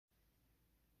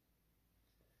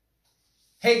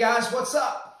Hey guys, what's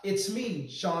up? It's me,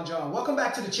 Sean John. Welcome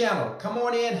back to the channel. Come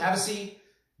on in, have a seat,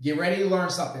 get ready to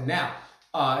learn something. Now,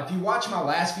 if you watch my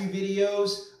last few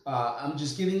videos, I'm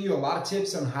just giving you a lot of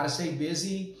tips on how to stay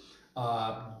busy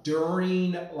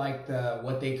during like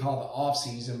what they call the off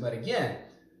season. But again,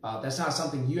 that's not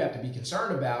something you have to be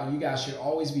concerned about. You guys should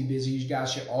always be busy. You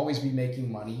guys should always be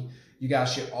making money. You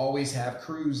guys should always have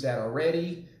crews that are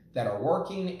ready, that are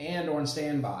working and on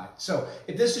standby. So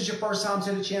if this is your first time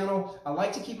to the channel, I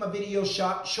like to keep my videos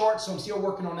short, so I'm still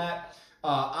working on that.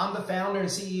 I'm the founder and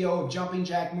CEO of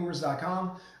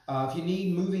JumpingJackMovers.com. If you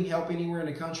need moving help anywhere in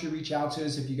the country, reach out to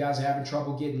us. If you guys are having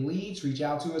trouble getting leads, reach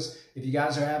out to us. If you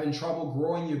guys are having trouble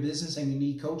growing your business and you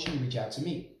need coaching, reach out to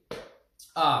me.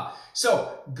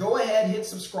 So go ahead, hit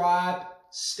subscribe,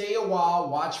 stay a while,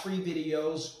 watch free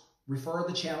videos, refer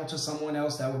the channel to someone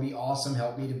else. That would be awesome.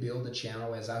 Help me to build the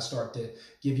channel as I start to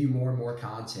give you more and more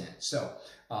content. So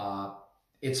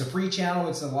it's a free channel.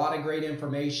 It's a lot of great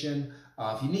information.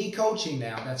 If you need coaching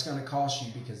now, that's going to cost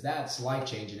you because that's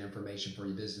life-changing information for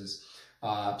your business.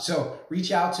 So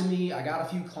reach out to me. I got a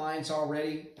few clients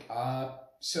already.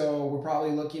 So we're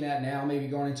probably looking at now maybe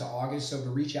going into August. So to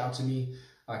reach out to me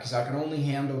because I can only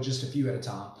handle just a few at a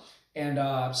time.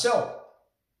 And so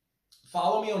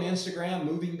follow me on Instagram,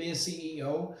 Moving Biz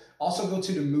CEO. Also go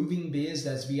to the Moving Biz,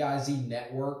 that's V-I-Z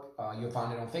network. You'll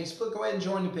find it on Facebook. Go ahead and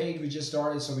join the page. We just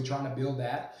started, so we're trying to build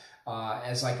that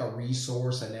as like a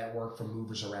resource, a network for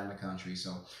movers around the country.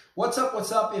 So what's up,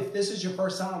 what's up? If this is your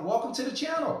first time, welcome to the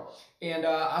channel. And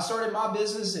I started my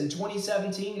business in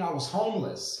 2017. I was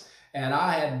homeless and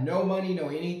I had no money, no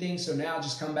anything. So now I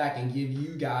just come back and give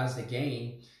you guys the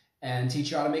game and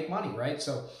teach you how to make money, right?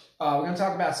 So we're going to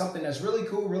talk about something that's really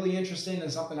cool, really interesting,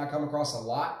 and something I come across a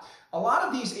lot. A lot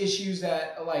of these issues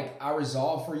that like I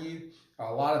resolve for you,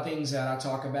 a lot of things that I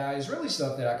talk about is really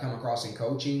stuff that I come across in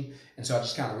coaching. And so I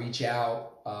just kind of reach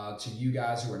out to you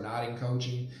guys who are not in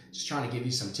coaching, just trying to give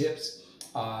you some tips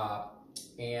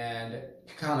and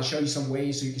kind of show you some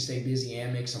ways so you can stay busy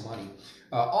and make some money.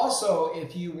 Also,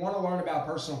 if you want to learn about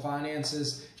personal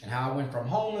finances and how I went from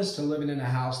homeless to living in a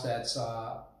house that's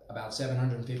about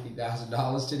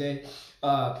 $750,000 today.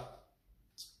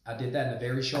 I did that in a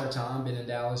very short time. Been in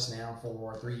Dallas now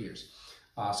for 3 years.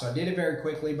 So I did it very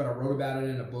quickly, but I wrote about it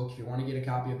in a book. If you want to get a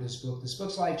copy of this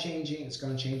book's life-changing. It's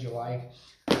going to change your life.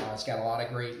 It's got a lot of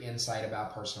great insight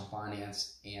about personal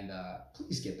finance, and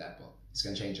please get that book. It's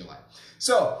going to change your life.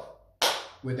 So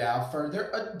without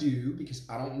further ado, because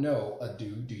I don't know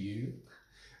do you?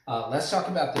 Let's talk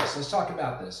about this. Let's talk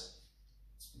about this.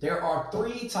 There are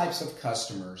 3 types of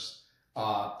customers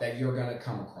that you're going to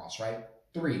come across, right?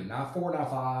 3, not 4, not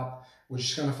 5. We're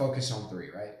just going to focus on 3,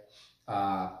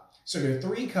 right? So there are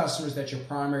 3 customers that you're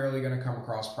primarily going to come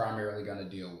across, primarily going to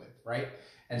deal with, right?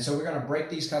 And so we're going to break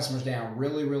these customers down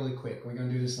really, really quick. We're going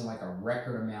to do this in like a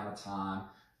record amount of time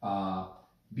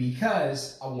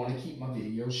because I want to keep my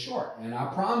videos short. And I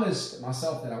promised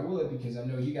myself that I would because I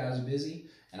know you guys are busy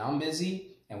and I'm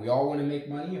busy and we all want to make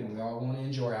money and we all want to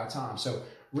enjoy our time. So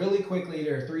really quickly,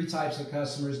 there are 3 types of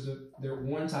customers. There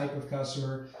one type of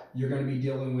customer you're going to be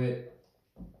dealing with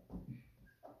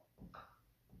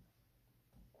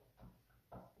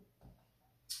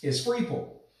is free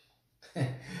pull.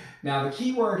 Now, the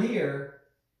key word here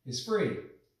is free.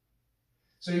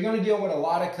 So you're going to deal with a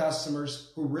lot of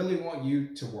customers who really want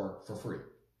you to work for free,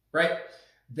 right?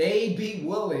 They'd be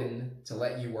willing to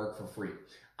let you work for free.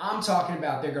 I'm talking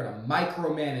about they're going to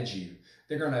micromanage you.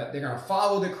 They're gonna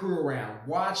follow the crew around,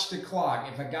 watch the clock.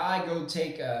 If a guy go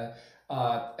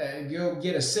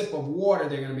get a sip of water,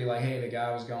 they're gonna be like, hey, the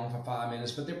guy was gone for 5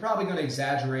 minutes, but they're probably gonna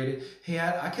exaggerate it. Hey,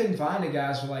 I couldn't find the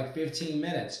guys for like 15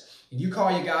 minutes. And you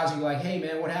call your guys and you're like, hey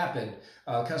man, what happened?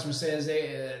 Customer says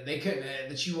they couldn't,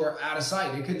 that you were out of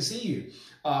sight. They couldn't see you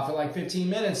for like 15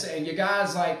 minutes. And your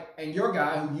guy's like, and your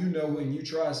guy who you know and you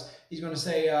trust, he's gonna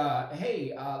say,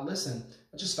 hey, listen,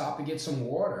 I just stopped to get some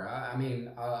water.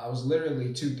 I was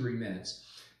literally 2-3 minutes.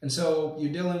 And so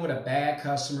you're dealing with a bad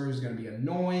customer who's going to be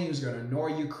annoying, who's going to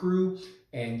annoy your crew,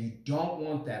 and you don't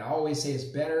want that. I always say it's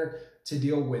better to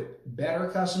deal with better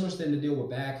customers than to deal with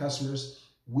bad customers.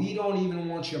 We don't even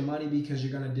want your money because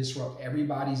you're going to disrupt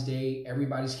everybody's day,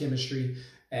 everybody's chemistry,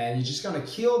 and you're just going to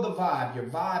kill the vibe. Your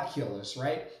vibe killers,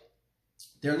 right?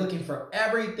 They're looking for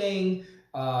everything,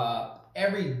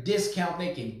 every discount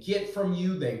they can get from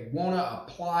you. They want to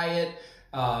apply it.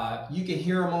 You can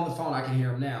hear them on the phone. I can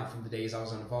hear them now from the days I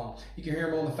was on the phone. You can hear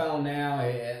them on the phone now.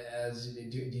 As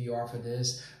do you offer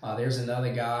this? There's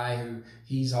another guy who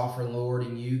he's offering lower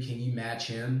than you. Can you match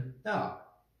him? No.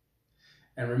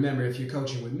 And remember, if you're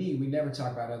coaching with me, we never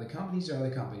talk about other companies or other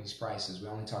companies' prices. We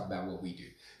only talk about what we do.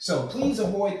 So please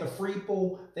avoid the free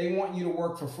pool. They want you to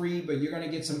work for free, but you're going to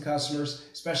get some customers,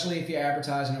 especially if you're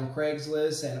advertising on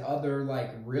Craigslist and other like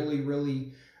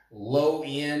really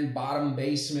low-end, bottom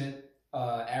basement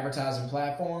advertising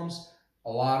platforms. A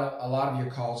lot of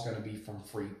your calls going to be from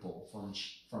free pool,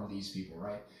 from these people,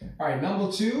 right? All right,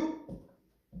 number 2,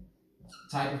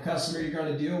 type of customer you're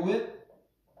going to deal with.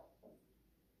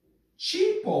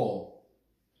 Cheap pool.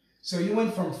 So you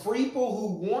went from free pool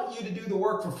who want you to do the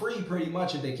work for free pretty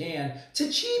much if they can,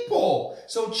 to cheap pool.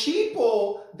 So cheap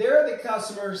pool, they're the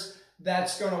customers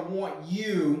that's going to want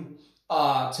you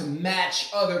to match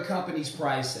other companies'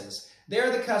 prices.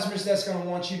 They're the customers that's going to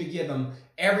want you to give them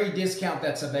every discount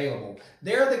that's available.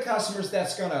 They're the customers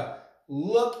that's going to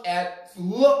look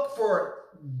for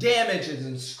damages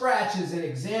and scratches and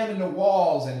examine the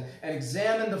walls and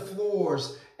examine the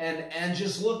floors and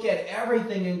just look at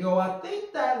everything and go, I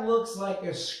think that looks like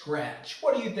a scratch.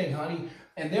 What do you think, honey?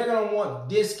 And they're going to want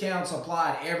discounts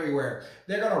applied everywhere.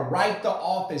 They're going to write the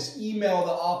office, email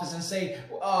the office and say,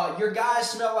 your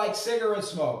guys smell like cigarette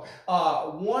smoke.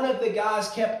 One of the guys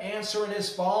kept answering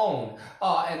his phone.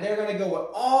 And they're going to go with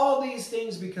all these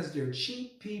things because they're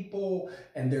cheap people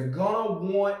and they're going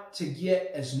to want to get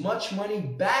as much money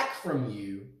back from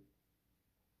you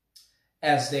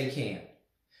as they can.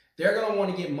 They're going to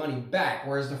want to get money back,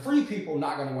 whereas the free people are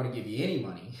not going to want to give you any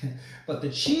money. But the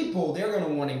cheap people, they're going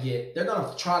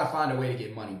to try to find a way to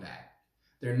get money back.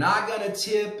 They're not going to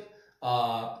tip.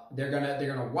 They're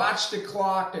going to watch the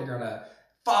clock. They're going to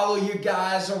follow you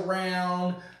guys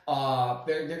around.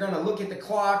 They're going to look at the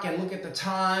clock and look at the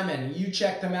time, and you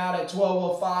check them out at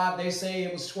 12:05. They say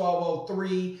it was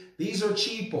 12:03. These are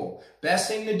cheapo. Best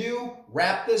thing to do,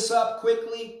 wrap this up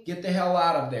quickly, get the hell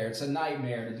out of there. It's a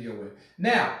nightmare to deal with.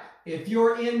 Now, if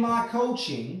you're in my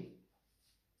coaching,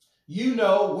 you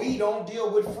know we don't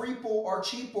deal with free pool or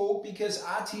cheap pool because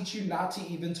I teach you not to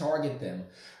even target them.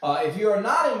 If you're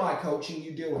not in my coaching,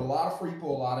 you deal with a lot of free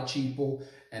pool, a lot of cheap pool,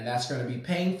 and that's going to be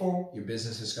painful. Your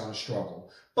business is going to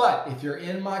struggle. But if you're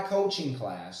in my coaching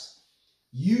class,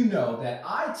 you know that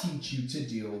I teach you to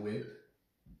deal with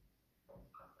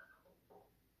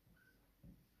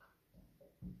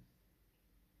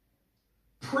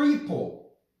pre-pool.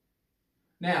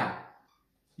 Now,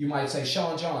 you might say,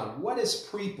 Sean John, what is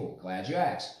pre-pool? Glad you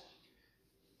asked.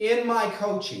 In my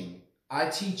coaching, I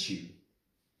teach you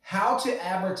how to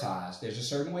advertise. There's a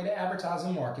certain way to advertise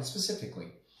and market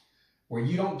specifically, where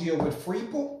you don't deal with free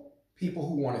pool, people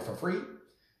who want it for free.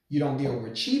 You don't deal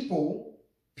with cheap pool,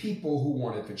 people who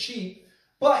want it for cheap,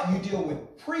 but you deal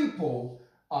with pre-pool,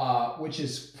 which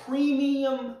is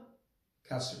premium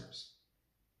customers.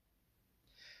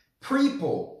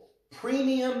 Pre-pool,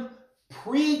 premium,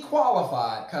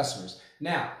 pre-qualified customers.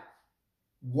 Now,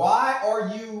 why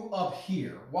are you up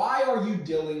here? Why are you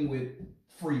dealing with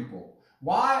free pool?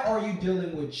 Why are you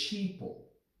dealing with cheap pool?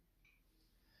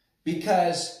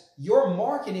 Because your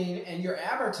marketing and your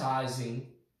advertising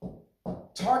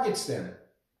targets them.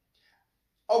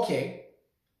 Okay,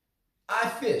 I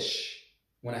fish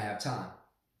when I have time.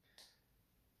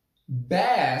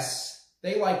 Bass,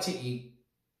 they like to eat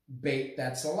bait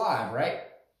that's alive, right?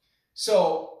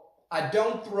 So I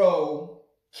don't throw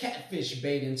catfish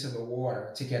bait into the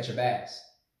water to catch a bass.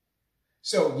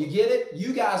 So you get it?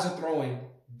 You guys are throwing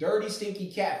dirty,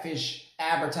 stinky catfish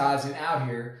advertising out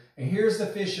here, and here's the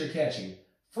fish you're catching.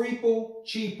 Free pool,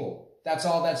 cheap pool. That's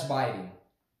all that's biting.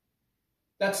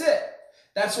 That's it.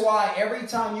 That's why every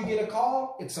time you get a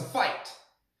call, it's a fight.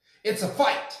 It's a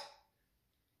fight.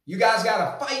 You guys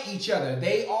got to fight each other.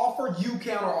 They offer, you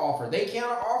counter offer. They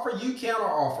counter offer, you counter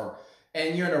offer.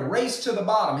 And you're in a race to the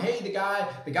bottom. Hey, the guy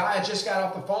I just got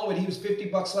off the phone with, he was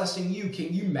 $50 less than you.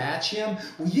 Can you match him?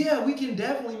 Well, yeah, we can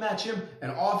definitely match him.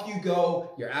 And off you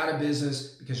go. You're out of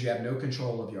business because you have no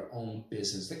control of your own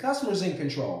business. The customer's in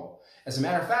control. As a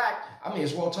matter of fact, I may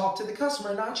as well talk to the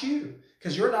customer, not you,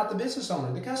 because you're not the business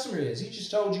owner. The customer is. He just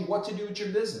told you what to do with your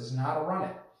business and how to run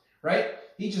it, right?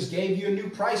 He just gave you a new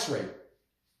price rate,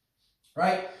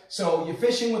 right? So you're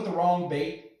fishing with the wrong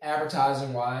bait,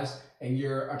 advertising-wise, and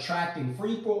you're attracting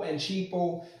free pool and cheap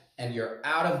pool, and you're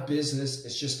out of business.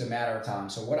 It's just a matter of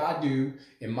time. So what I do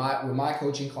with my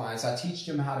coaching clients, I teach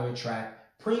them how to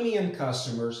attract premium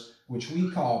customers, which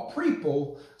we call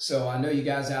pre-pool. So I know you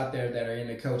guys out there that are in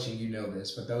the coaching, you know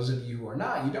this, but those of you who are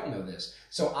not, you don't know this.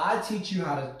 So I teach you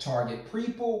how to target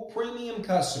pre-pool, premium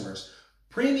customers.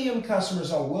 Premium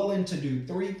customers are willing to do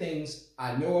 3 things.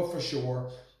 I know it for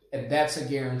sure, and that's a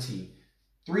guarantee.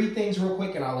 3 things real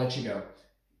quick, and I'll let you go.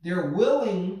 They're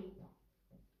willing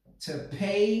to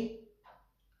pay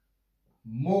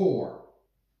more.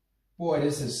 Boy,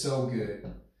 this is so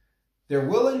good. They're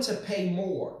willing to pay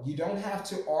more. You don't have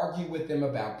to argue with them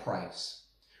about price.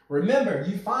 Remember,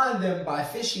 you find them by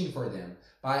fishing for them,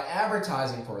 by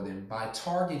advertising for them, by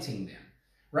targeting them,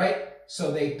 right?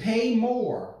 So they pay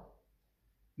more.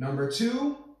 Number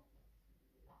two,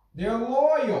 they're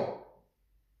loyal.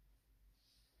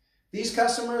 These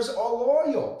customers are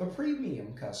loyal. The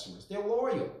premium customers, they're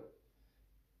loyal.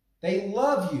 They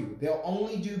love you. They'll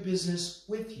only do business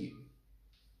with you.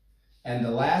 And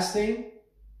the last thing,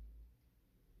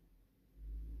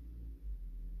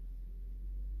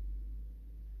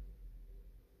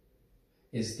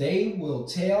 is they will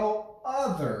tell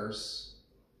others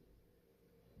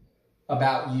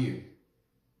about you.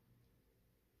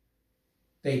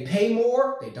 They pay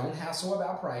more. They don't hassle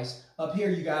about price. Up here,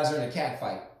 you guys are in a cat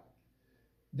fight.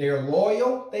 They're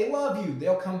loyal. They love you.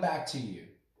 They'll come back to you.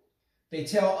 They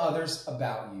tell others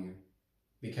about you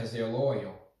because they're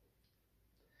loyal.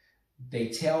 They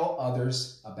tell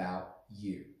others about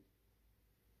you.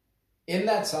 Isn't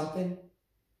that something?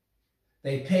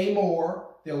 They pay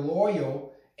more, they're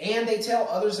loyal, and they tell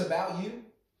others about you.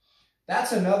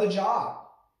 That's another job.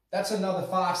 That's another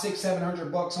 $500,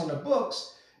 $600, $700 on the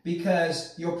books,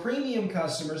 because your premium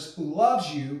customers who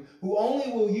loves you, who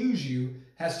only will use you,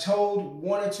 has told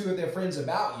one or two of their friends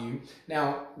about you.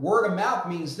 Now, word of mouth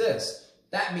means this.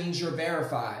 That means you're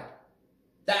verified.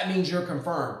 That means you're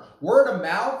confirmed. Word of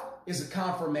mouth is a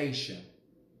confirmation.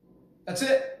 That's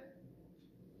it.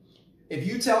 If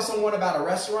you tell someone about a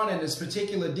restaurant and this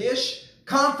particular dish,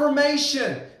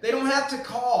 confirmation. They don't have to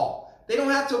call. They don't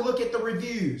have to look at the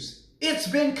reviews. It's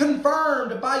been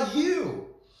confirmed by you.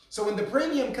 So when the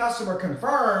premium customer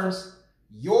confirms,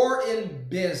 you're in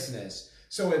business.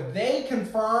 So if they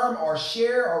confirm or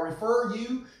share or refer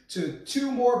you to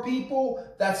 2 more people,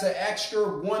 that's an extra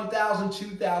 $1,000,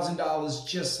 $2,000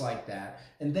 just like that.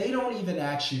 And they don't even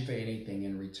ask you for anything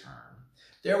in return.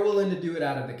 They're willing to do it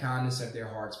out of the kindness of their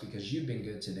hearts because you've been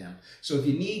good to them. So if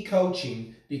you need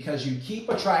coaching because you keep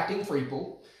attracting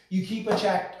people, you keep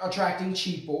attracting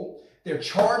cheapo, they're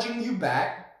charging you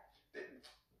back,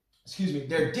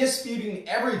 they're disputing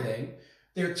everything,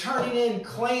 they're turning in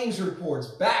claims reports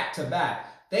back to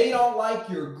back. They don't like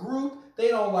your group, they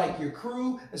don't like your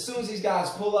crew. As soon as these guys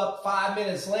pull up 5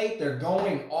 minutes late, they're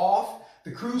going off.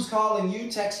 The crew's calling you,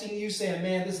 texting you, saying,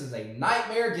 man, this is a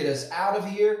nightmare, get us out of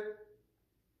here.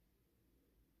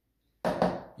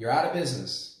 You're out of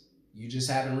business. You just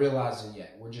haven't realized it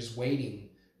yet. We're just waiting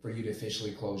for you to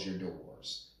officially close your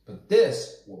doors. But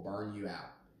this will burn you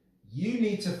out. You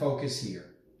need to focus here.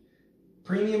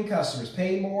 Premium customers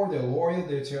pay more. They're loyal.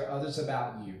 They tell others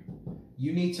about you.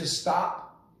 You need to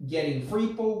stop getting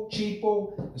freepo,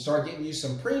 cheapo, and start getting you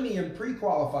some premium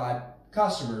pre-qualified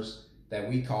customers that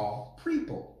we call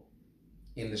prepo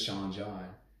in the Sean John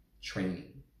training.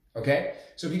 Okay?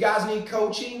 So if you guys need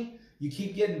coaching, you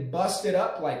keep getting busted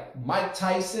up like Mike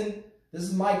Tyson. This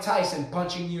is Mike Tyson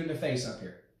punching you in the face up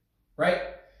here, right?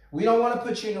 We don't want to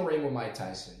put you in a ring with Mike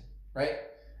Tyson, right?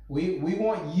 We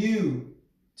want you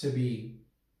to be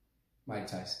Mike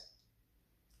Tyson,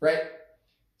 right?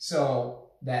 So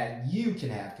that you can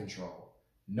have control.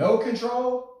 No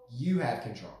control, you have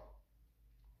control.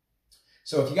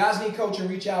 So if you guys need coaching,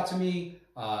 reach out to me.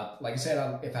 Like I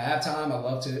said, if I have time, I'd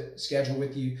love to schedule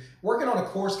with you. Working on a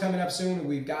course coming up soon.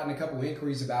 We've gotten a couple of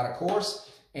inquiries about a course.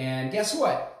 And guess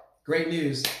what? Great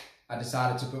news. I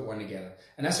decided to put one together.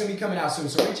 And that's going to be coming out soon.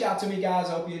 So reach out to me, guys.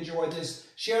 I hope you enjoyed this.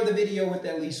 Share the video with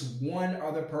at least one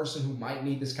other person who might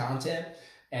need this content.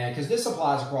 And because this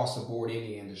applies across the board in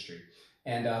the industry.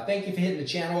 And thank you for hitting the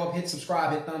channel up. Hit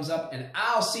subscribe, hit thumbs up. And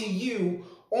I'll see you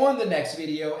on the next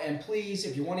video. And please,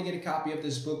 if you want to get a copy of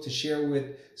this book to share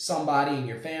with somebody in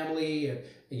your family and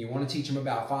you want to teach them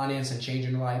about finance and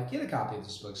changing their life, get a copy of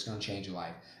this book. It's going to change your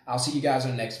life. I'll see you guys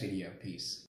on the next video. Peace.